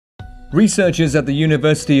Researchers at the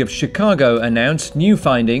University of Chicago announced new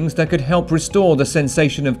findings that could help restore the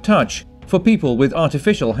sensation of touch for people with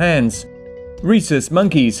artificial hands. Rhesus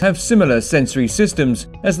monkeys have similar sensory systems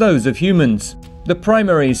as those of humans. The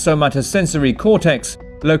primary somatosensory cortex,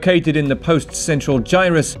 located in the post-central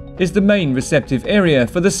gyrus, is the main receptive area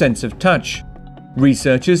for the sense of touch.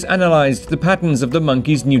 Researchers analyzed the patterns of the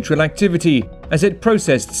monkey's neutral activity as it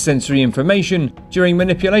processed sensory information during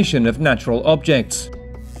manipulation of natural objects.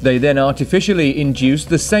 They then artificially induced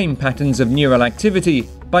the same patterns of neural activity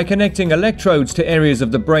by connecting electrodes to areas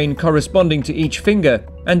of the brain corresponding to each finger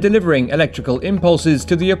and delivering electrical impulses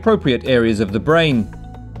to the appropriate areas of the brain.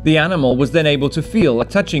 The animal was then able to feel a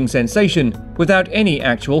touching sensation without any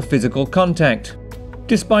actual physical contact.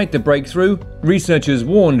 Despite the breakthrough, researchers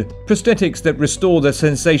warned prosthetics that restore the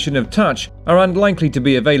sensation of touch are unlikely to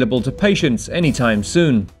be available to patients anytime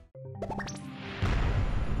soon.